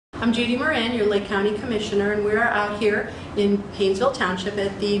I'm Judy Moran, your Lake County Commissioner, and we are out here in Painesville Township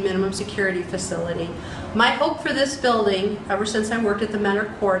at the minimum security facility. My hope for this building, ever since I worked at the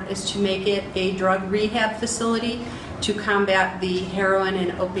Menor Court, is to make it a drug rehab facility to combat the heroin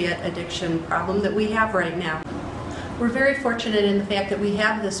and opiate addiction problem that we have right now. We're very fortunate in the fact that we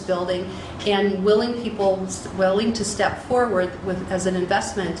have this building and people willing to step forward as an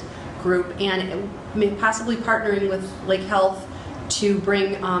investment group and possibly partnering with Lake Health to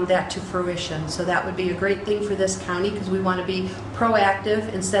bring that to fruition. So that would be a great thing for this county, because we want to be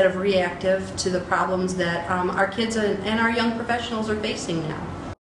proactive instead of reactive to the problems that our kids and our young professionals are facing now.